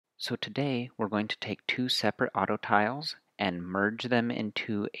So today we're going to take two separate auto tiles and merge them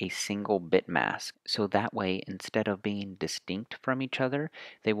into a single bit mask. So that way, instead of being distinct from each other,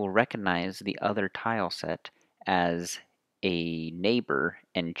 they will recognize the other tile set as a neighbor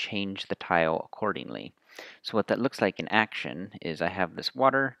and change the tile accordingly. So what that looks like in action is I have this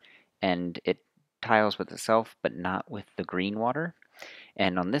water and it tiles with itself but not with the green water.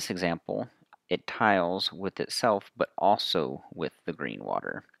 And on this example, it tiles with itself but also with the green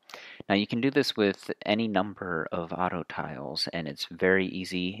water. Now you can do this with any number of auto tiles, and it's very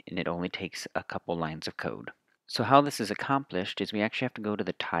easy and it only takes a couple lines of code. So how this is accomplished is we actually have to go to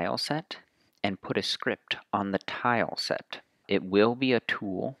the tile set and put a script on the tile set. It will be a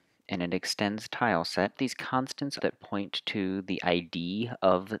tool and it extends tile set. These constants that point to the ID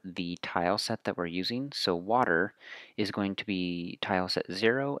of the tile set that we're using. So water is going to be tile set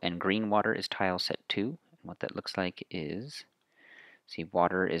 0 and green water is tile set 2. And what that looks like is, see,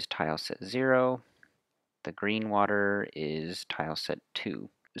 water is tile set 0, the green water is tile set 2.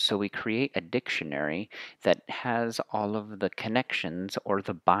 So we create a dictionary that has all of the connections or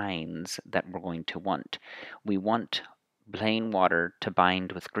the binds that we're going to want. We want plain water to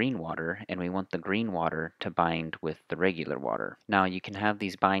bind with green water, and we want the green water to bind with the regular water. Now you can have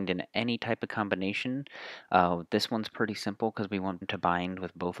these bind in any type of combination. This one's pretty simple because we want to bind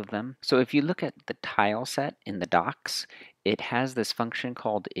with both of them. So if you look at the tile set in the docs, it has this function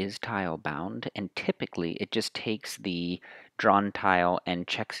called isTileBound, and typically it just takes the drawn tile and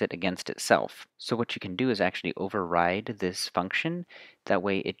checks it against itself. So what you can do is actually override this function. That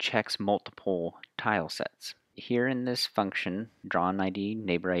way it checks multiple tile sets. Here in this function, drawn ID,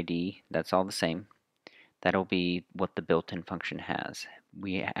 neighbor ID, that's all the same. That'll be what the built-in function has.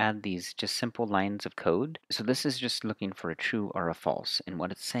 We add these just simple lines of code. So this is just looking for a true or a false. And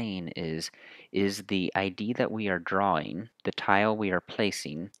what it's saying is the ID that we are drawing, the tile we are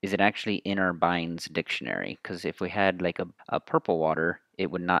placing, is it actually in our binds dictionary? Because if we had like a purple water,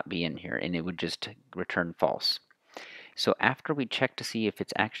 it would not be in here and it would just return false. So after we check to see if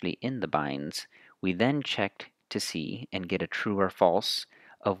it's actually in the binds, we then check to see and get a true or false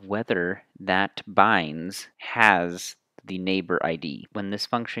of whether that binds has the neighbor ID. When this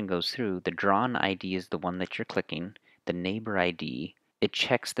function goes through, the drawn ID is the one that you're clicking. The neighbor ID, it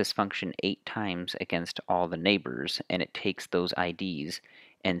checks this function 8 times against all the neighbors, and it takes those IDs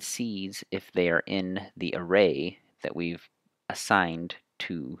and sees if they are in the array that we've assigned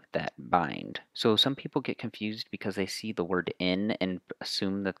to that bind. So some people get confused because they see the word in and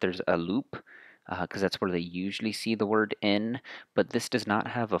assume that there's a loop, because that's where they usually see the word in, but this does not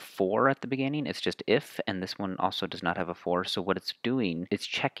have a for at the beginning. It's just if, and this one also does not have a for. So what it's doing, it's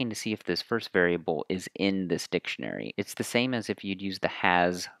checking to see if this first variable is in this dictionary. It's the same as if you'd use the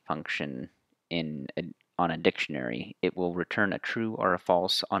has function on a dictionary. It will return a true or a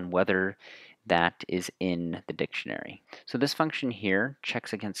false on whether that is in the dictionary. So this function here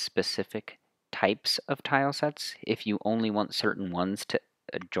checks against specific types of tile sets if you only want certain ones to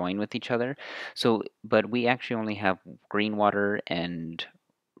join with each other. So, but we actually only have green water and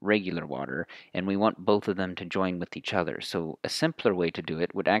regular water, and we want both of them to join with each other. So a simpler way to do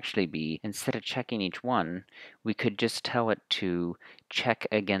it would actually be, instead of checking each one, we could just tell it to check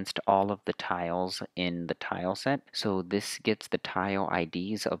against all of the tiles in the tile set. So this gets the tile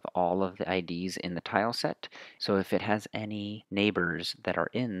IDs of all of the IDs in the tile set. So if it has any neighbors that are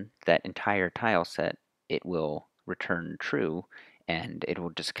in that entire tile set, it will return true, and it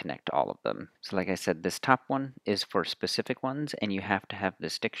will just connect all of them. So like I said, this top one is for specific ones, and you have to have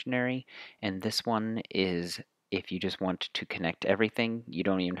this dictionary, and this one is if you just want to connect everything. You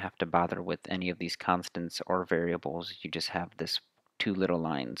don't even have to bother with any of these constants or variables. You just have this 2 little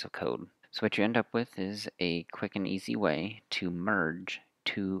lines of code. So what you end up with is a quick and easy way to merge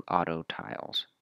two auto tiles.